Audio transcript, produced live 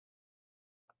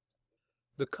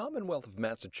The Commonwealth of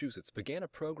Massachusetts began a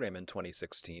program in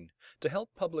 2016 to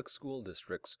help public school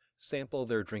districts sample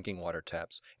their drinking water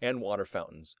taps and water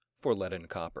fountains for lead and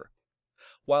copper.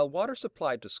 While water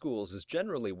supplied to schools is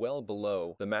generally well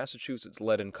below the Massachusetts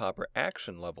lead and copper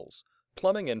action levels,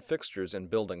 plumbing and fixtures in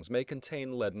buildings may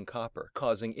contain lead and copper,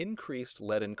 causing increased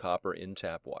lead and copper in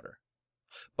tap water.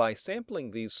 By sampling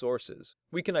these sources,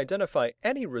 we can identify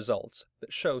any results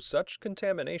that show such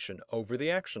contamination over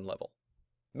the action level.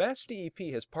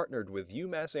 MassDEP has partnered with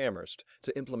UMass Amherst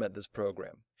to implement this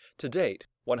program. To date,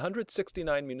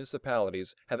 169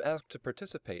 municipalities have asked to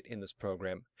participate in this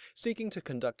program, seeking to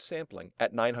conduct sampling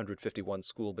at 951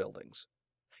 school buildings.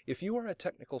 If you are a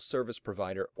technical service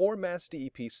provider or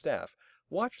MassDEP staff,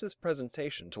 watch this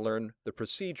presentation to learn the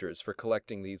procedures for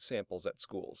collecting these samples at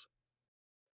schools.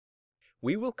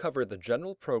 We will cover the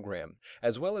general program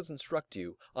as well as instruct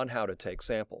you on how to take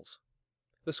samples.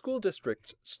 The school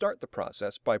districts start the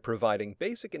process by providing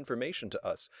basic information to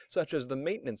us, such as the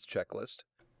maintenance checklist,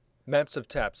 maps of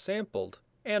taps sampled,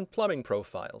 and plumbing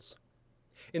profiles.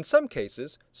 In some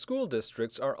cases, school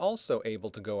districts are also able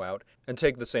to go out and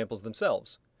take the samples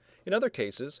themselves. In other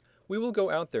cases, we will go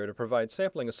out there to provide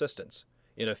sampling assistance.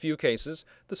 In a few cases,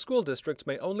 the school districts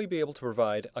may only be able to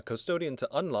provide a custodian to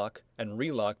unlock and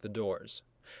relock the doors,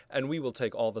 and we will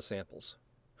take all the samples.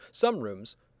 Some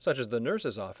rooms, such as the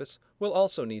nurse's office, will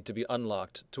also need to be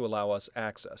unlocked to allow us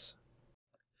access.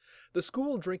 The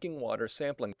school drinking water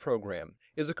sampling program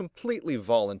is a completely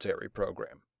voluntary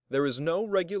program. There is no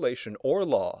regulation or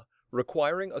law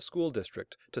requiring a school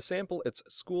district to sample its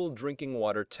school drinking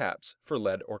water taps for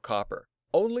lead or copper.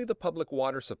 Only the public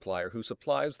water supplier who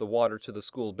supplies the water to the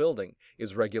school building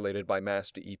is regulated by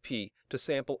MassDEP to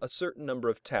sample a certain number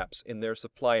of taps in their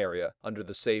supply area under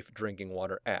the Safe Drinking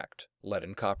Water Act, lead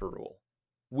and copper rule.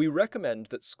 We recommend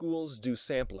that schools do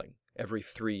sampling every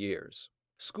 3 years.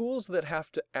 Schools that have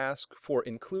to ask for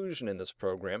inclusion in this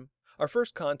program are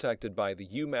first contacted by the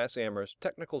UMass Amherst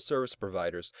technical service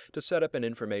providers to set up an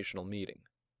informational meeting.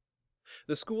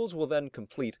 The schools will then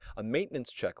complete a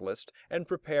maintenance checklist and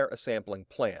prepare a sampling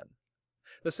plan.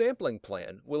 The sampling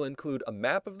plan will include a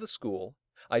map of the school,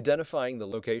 identifying the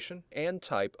location and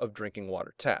type of drinking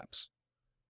water taps.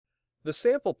 The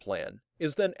sample plan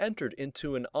is then entered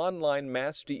into an online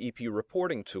MassDEP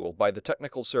reporting tool by the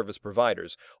technical service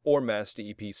providers or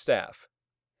MassDEP staff.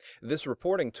 This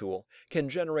reporting tool can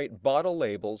generate bottle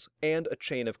labels and a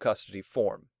chain of custody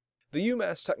form. The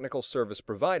UMass technical service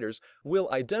providers will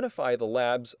identify the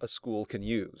labs a school can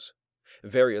use.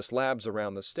 Various labs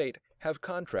around the state have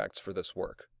contracts for this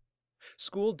work.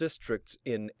 School districts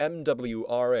in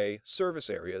MWRA service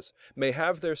areas may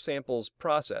have their samples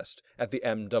processed at the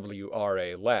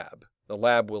MWRA lab. The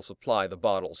lab will supply the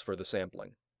bottles for the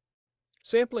sampling.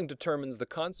 Sampling determines the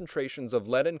concentrations of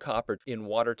lead and copper in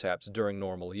water taps during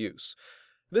normal use.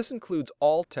 This includes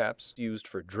all taps used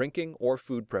for drinking or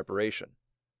food preparation.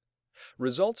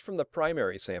 Results from the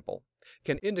primary sample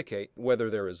can indicate whether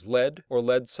there is lead or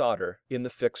lead solder in the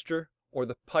fixture or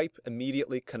the pipe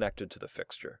immediately connected to the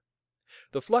fixture.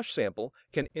 The flush sample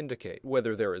can indicate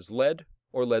whether there is lead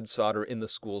or lead solder in the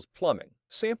school's plumbing.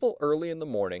 Sample early in the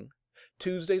morning,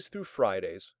 Tuesdays through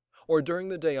Fridays, or during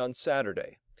the day on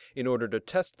Saturday, in order to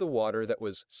test the water that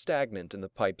was stagnant in the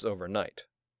pipes overnight.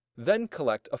 Then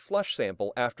collect a flush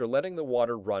sample after letting the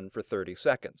water run for 30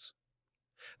 seconds.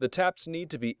 The taps need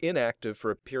to be inactive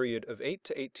for a period of 8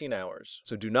 to 18 hours,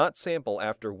 so do not sample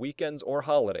after weekends or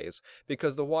holidays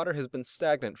because the water has been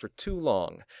stagnant for too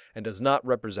long and does not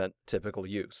represent typical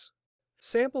use.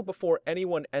 Sample before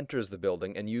anyone enters the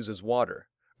building and uses water,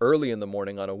 early in the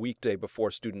morning on a weekday before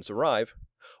students arrive,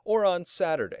 or on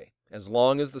Saturday, as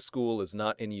long as the school is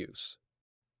not in use.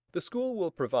 The school will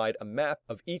provide a map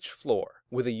of each floor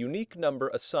with a unique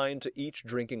number assigned to each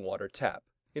drinking water tap.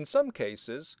 In some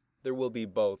cases, there will be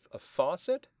both a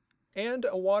faucet and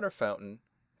a water fountain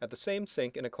at the same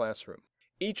sink in a classroom.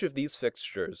 Each of these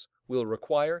fixtures will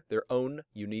require their own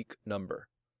unique number.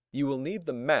 You will need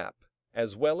the map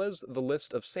as well as the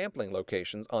list of sampling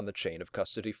locations on the chain of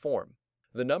custody form.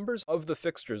 The numbers of the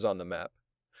fixtures on the map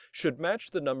should match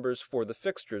the numbers for the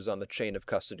fixtures on the chain of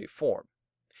custody form.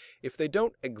 If they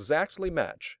don't exactly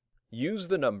match, use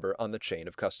the number on the chain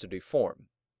of custody form.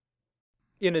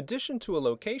 In addition to a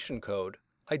location code,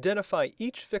 identify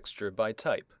each fixture by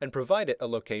type and provide it a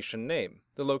location name.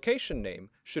 The location name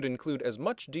should include as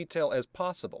much detail as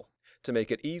possible to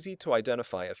make it easy to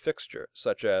identify a fixture,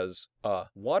 such as a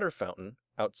water fountain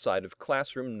outside of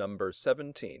classroom number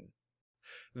 17.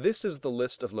 This is the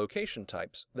list of location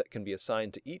types that can be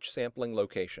assigned to each sampling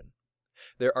location.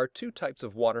 There are 2 types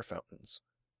of water fountains,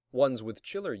 ones with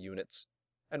chiller units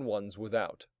and ones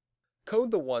without.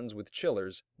 Code the ones with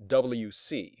chillers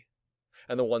WC,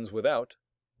 and the ones without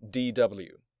DW.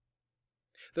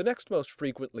 The next most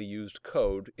frequently used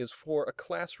code is for a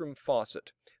classroom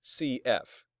faucet,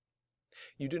 CF.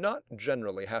 You do not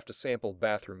generally have to sample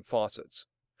bathroom faucets.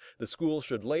 The school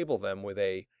should label them with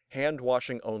a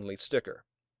hand-washing only sticker.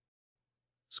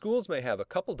 Schools may have a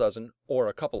couple dozen or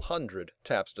a couple hundred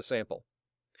taps to sample.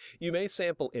 You may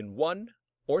sample in one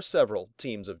or several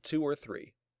teams of 2 or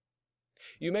 3.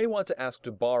 You may want to ask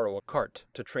to borrow a cart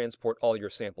to transport all your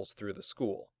samples through the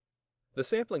school. The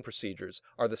sampling procedures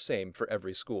are the same for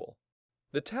every school.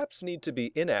 The taps need to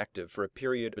be inactive for a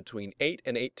period between 8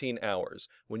 and 18 hours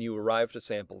when you arrive to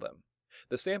sample them.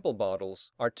 The sample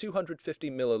bottles are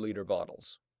 250 milliliter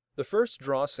bottles. The first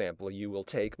draw sample you will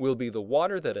take will be the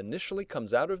water that initially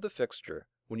comes out of the fixture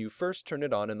when you first turn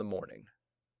it on in the morning.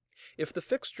 If the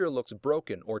fixture looks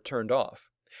broken or turned off,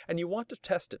 and you want to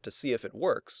test it to see if it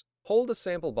works, hold a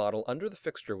sample bottle under the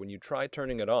fixture when you try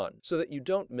turning it on so that you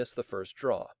don't miss the first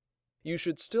draw. You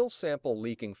should still sample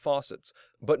leaking faucets,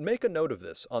 but make a note of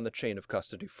this on the chain of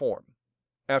custody form.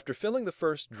 After filling the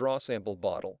first draw sample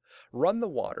bottle, run the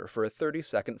water for a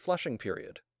 30-second flushing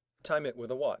period. Time it with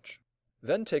a watch.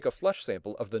 Then take a flush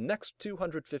sample of the next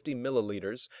 250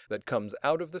 milliliters that comes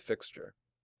out of the fixture.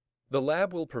 The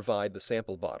lab will provide the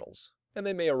sample bottles, and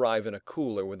they may arrive in a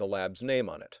cooler with the lab's name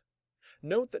on it.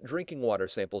 Note that drinking water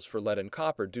samples for lead and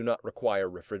copper do not require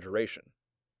refrigeration.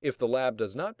 If the lab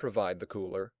does not provide the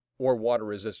cooler or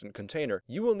water-resistant container,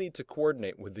 you will need to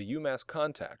coordinate with the UMass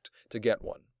contact to get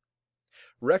one.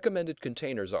 Recommended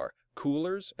containers are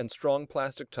coolers and strong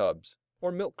plastic tubs,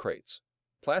 or milk crates.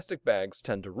 Plastic bags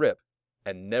tend to rip,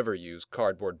 and never use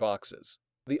cardboard boxes.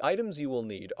 The items you will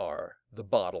need are the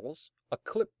bottles, a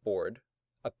clipboard,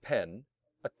 a pen,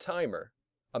 a timer,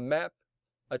 a map,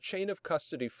 a chain of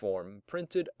custody form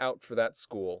printed out for that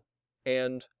school,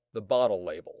 and the bottle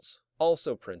labels,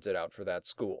 also printed out for that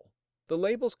school. The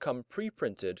labels come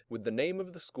pre-printed with the name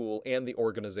of the school and the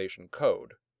organization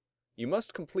code. You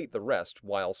must complete the rest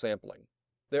while sampling.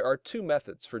 There are 2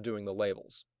 methods for doing the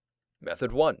labels.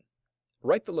 Method 1.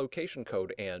 Write the location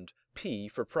code and P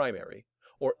for primary,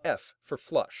 or F for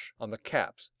flush on the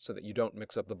caps so that you don't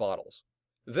mix up the bottles.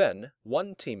 Then,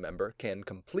 one team member can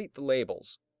complete the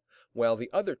labels, while the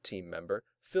other team member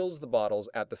fills the bottles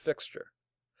at the fixture.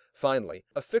 Finally,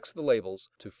 affix the labels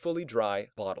to fully dry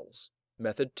bottles.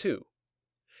 Method 2.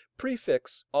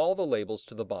 Prefix all the labels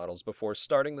to the bottles before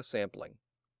starting the sampling.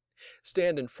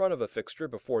 Stand in front of a fixture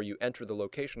before you enter the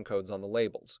location codes on the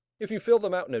labels. If you fill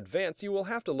them out in advance, you will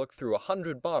have to look through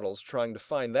 100 bottles trying to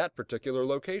find that particular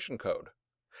location code.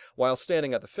 While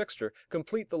standing at the fixture,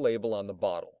 complete the label on the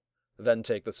bottle. Then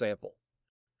take the sample.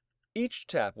 Each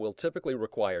tap will typically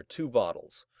require 2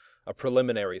 bottles, a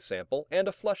preliminary sample and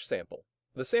a flush sample.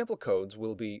 The sample codes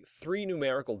will be 3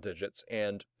 numerical digits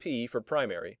and P for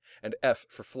primary and F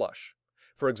for flush.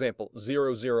 For example,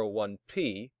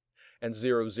 001P and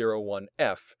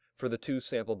 001F for the 2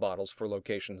 sample bottles for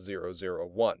location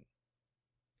 001.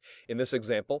 In this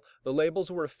example, the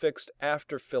labels were affixed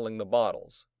after filling the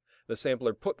bottles. The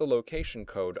sampler put the location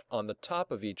code on the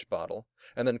top of each bottle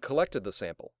and then collected the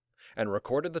sample and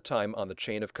recorded the time on the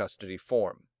chain of custody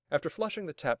form. After flushing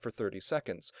the tap for 30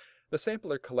 seconds, the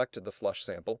sampler collected the flush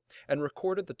sample and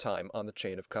recorded the time on the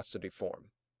chain of custody form.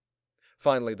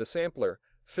 Finally, the sampler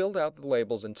filled out the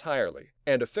labels entirely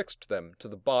and affixed them to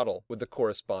the bottle with the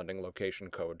corresponding location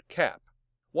code cap.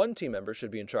 One team member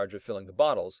should be in charge of filling the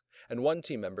bottles, and one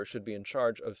team member should be in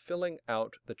charge of filling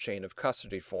out the chain of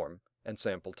custody form and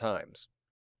sample times.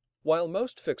 While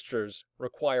most fixtures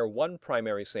require 1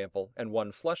 primary sample and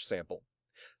 1 flush sample,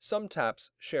 some taps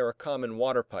share a common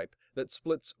water pipe that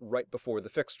splits right before the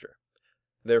fixture.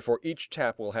 Therefore, each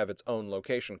tap will have its own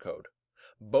location code.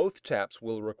 Both taps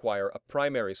will require a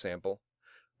primary sample,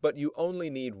 but you only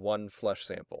need 1 flush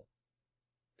sample.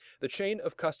 The chain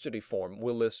of custody form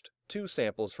will list 2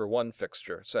 samples for one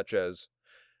fixture, such as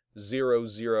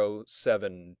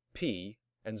 007P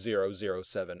and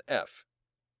 007F,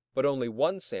 but only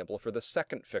 1 sample for the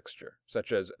second fixture,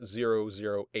 such as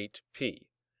 008P,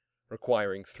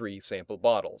 requiring 3 sample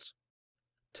bottles.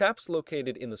 Taps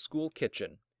located in the school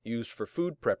kitchen, used for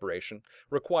food preparation,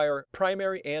 require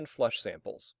primary and flush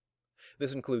samples.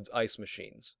 This includes ice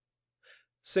machines.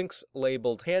 Sinks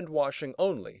labeled hand washing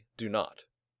only do not.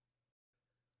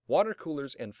 Water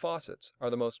coolers and faucets are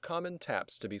the most common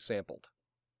taps to be sampled.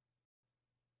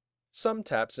 Some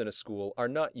taps in a school are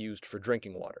not used for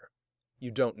drinking water. You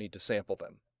don't need to sample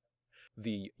them.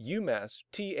 The UMass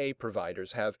TA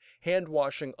providers have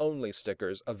hand-washing only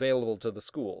stickers available to the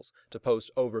schools to post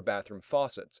over bathroom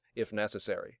faucets if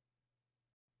necessary.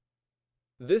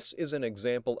 This is an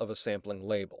example of a sampling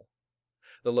label.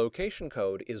 The location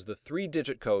code is the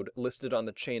 3-digit code listed on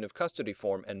the chain of custody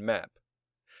form and map.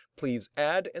 Please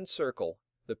add and circle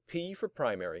the P for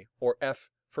primary or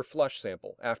F for flush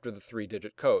sample after the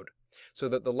 3-digit code, so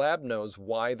that the lab knows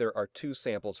why there are 2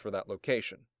 samples for that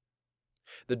location.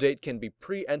 The date can be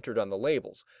pre-entered on the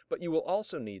labels, but you will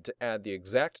also need to add the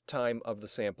exact time of the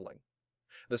sampling.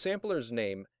 The sampler's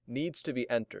name needs to be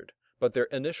entered, but their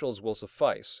initials will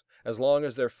suffice, as long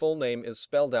as their full name is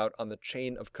spelled out on the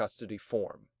chain of custody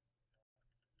form.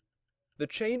 The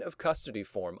chain of custody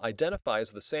form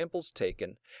identifies the samples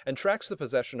taken and tracks the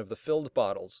possession of the filled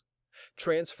bottles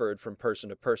transferred from person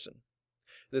to person.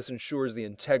 This ensures the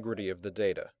integrity of the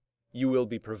data. You will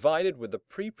be provided with a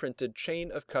pre-printed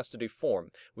chain of custody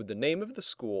form with the name of the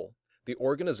school, the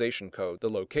organization code, the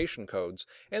location codes,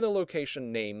 and the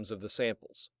location names of the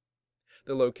samples.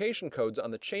 The location codes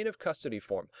on the chain of custody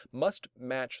form must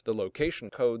match the location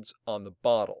codes on the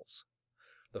bottles.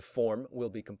 The form will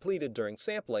be completed during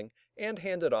sampling and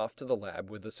handed off to the lab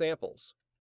with the samples.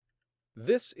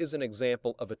 This is an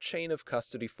example of a chain of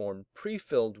custody form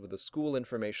pre-filled with the school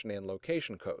information and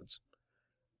location codes.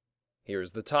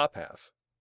 Here's the top half.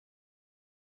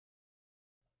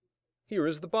 Here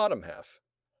is the bottom half.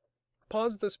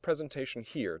 Pause this presentation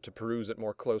here to peruse it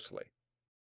more closely.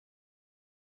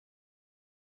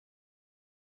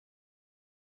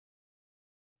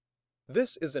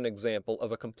 This is an example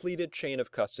of a completed chain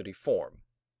of custody form.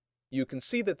 You can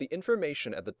see that the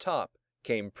information at the top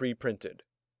came pre-printed.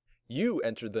 You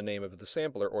entered the name of the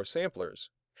sampler or samplers,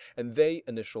 and they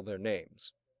initial their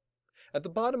names. At the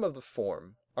bottom of the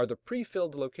form are the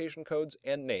pre-filled location codes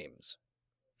and names.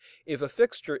 If a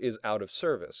fixture is out of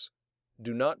service,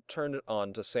 do not turn it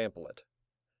on to sample it.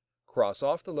 Cross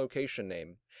off the location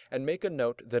name and make a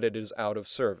note that it is out of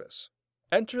service.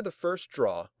 Enter the first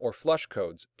draw or flush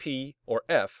codes P or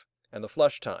F and the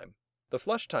flush time. The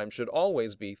flush time should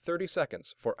always be 30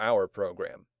 seconds for our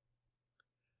program.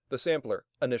 The sampler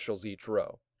initials each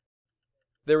row.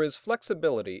 There is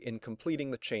flexibility in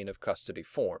completing the chain of custody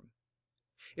form.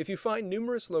 If you find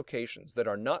numerous locations that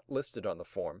are not listed on the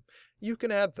form, you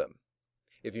can add them.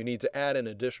 If you need to add an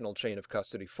additional chain of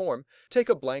custody form, take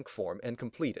a blank form and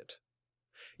complete it.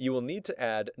 You will need to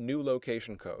add new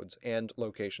location codes and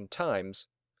location times,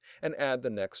 and add the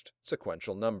next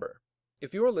sequential number.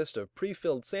 If your list of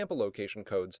pre-filled sample location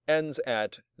codes ends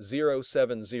at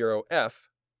 070F,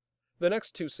 the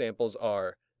next 2 samples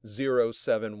are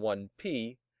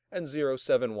 071P and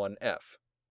 071F.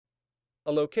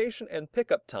 A location and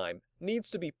pickup time needs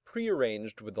to be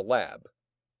prearranged with the lab.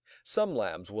 Some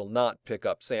labs will not pick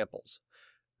up samples.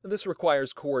 This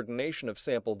requires coordination of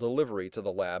sample delivery to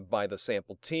the lab by the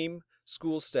sample team,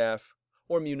 school staff,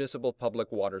 or municipal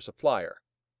public water supplier.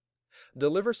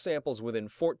 Deliver samples within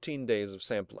 14 days of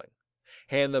sampling.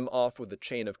 Hand them off with the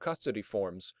chain of custody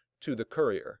forms to the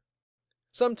courier.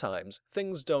 Sometimes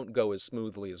things don't go as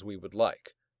smoothly as we would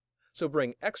like. So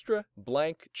bring extra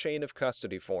blank chain of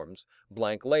custody forms,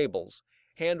 blank labels,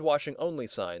 hand-washing only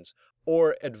signs,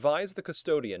 or advise the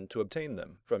custodian to obtain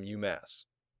them from UMass.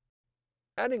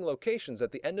 Adding locations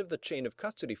at the end of the chain of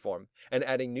custody form and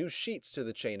adding new sheets to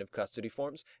the chain of custody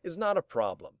forms is not a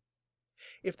problem.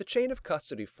 If the chain of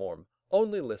custody form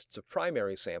only lists a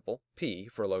primary sample, P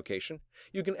for location,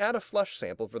 you can add a flush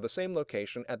sample for the same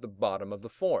location at the bottom of the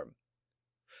form.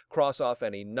 Cross off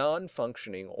any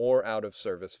non-functioning or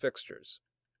out-of-service fixtures.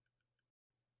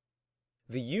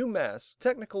 The UMass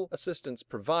Technical Assistance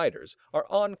Providers are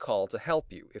on call to help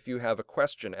you if you have a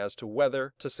question as to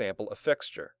whether to sample a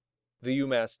fixture. The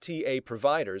UMass TA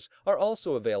providers are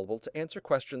also available to answer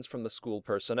questions from the school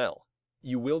personnel.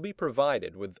 You will be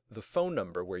provided with the phone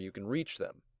number where you can reach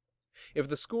them. If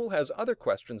the school has other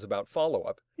questions about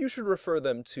follow-up, you should refer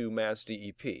them to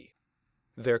MassDEP.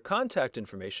 Their contact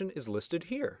information is listed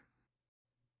here.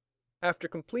 After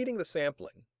completing the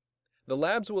sampling, the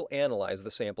labs will analyze the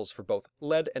samples for both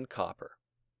lead and copper.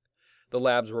 The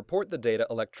labs report the data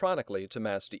electronically to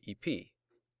MassDEP.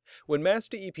 When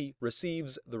MassDEP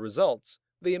receives the results,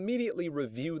 they immediately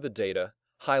review the data,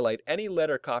 highlight any lead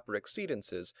or copper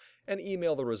exceedances, and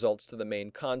email the results to the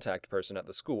main contact person at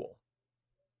the school.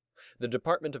 The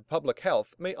Department of Public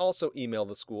Health may also email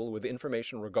the school with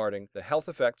information regarding the health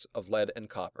effects of lead and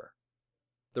copper.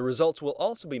 The results will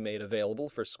also be made available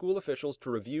for school officials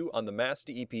to review on the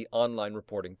MassDEP online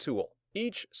reporting tool.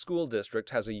 Each school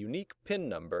district has a unique PIN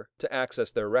number to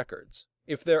access their records.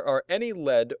 If there are any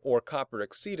lead or copper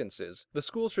exceedances, the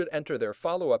school should enter their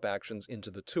follow-up actions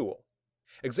into the tool.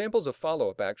 Examples of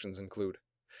follow-up actions include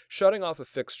shutting off a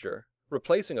fixture,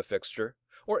 replacing a fixture,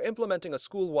 or implementing a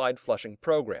school-wide flushing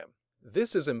program.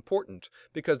 This is important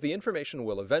because the information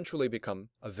will eventually become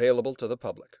available to the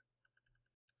public.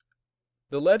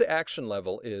 The lead action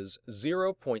level is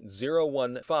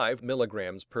 0.015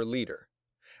 milligrams per liter,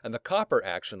 and the copper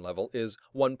action level is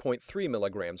 1.3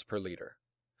 milligrams per liter.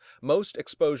 Most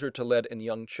exposure to lead in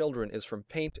young children is from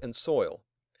paint and soil,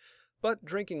 but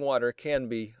drinking water can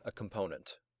be a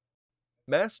component.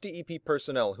 MassDEP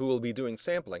personnel who will be doing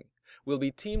sampling will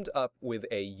be teamed up with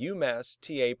a UMass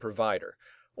TA provider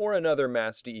or another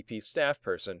MassDEP staff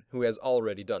person who has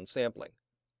already done sampling.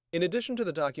 In addition to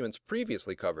the documents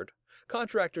previously covered,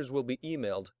 contractors will be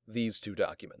emailed these two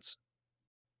documents.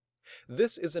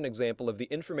 This is an example of the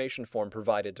information form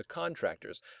provided to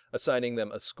contractors, assigning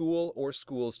them a school or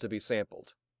schools to be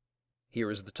sampled.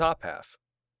 Here is the top half.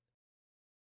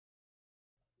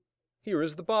 Here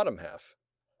is the bottom half.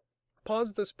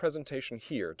 Pause this presentation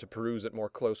here to peruse it more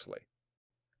closely.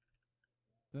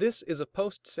 This is a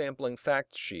post-sampling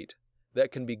fact sheet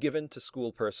that can be given to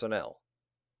school personnel.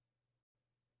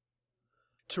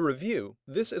 To review,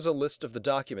 this is a list of the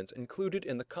documents included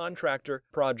in the contractor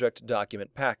project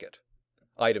document packet.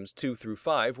 Items 2 through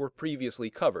 5 were previously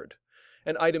covered,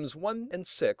 and items 1 and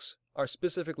 6 are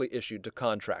specifically issued to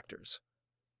contractors.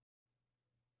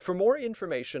 For more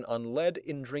information on lead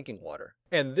in drinking water,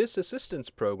 and this assistance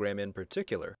program in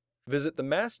particular, visit the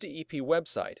MassDEP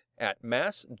website at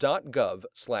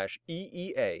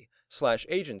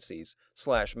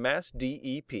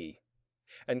mass.gov/EEA/agencies/MassDEP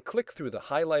and click through the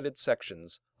highlighted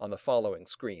sections on the following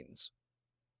screens.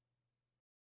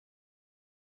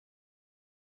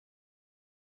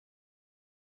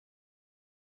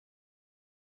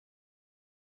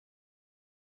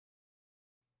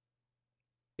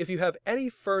 If you have any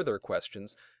further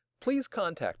questions, please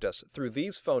contact us through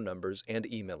these phone numbers and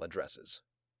email addresses.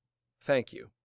 Thank you.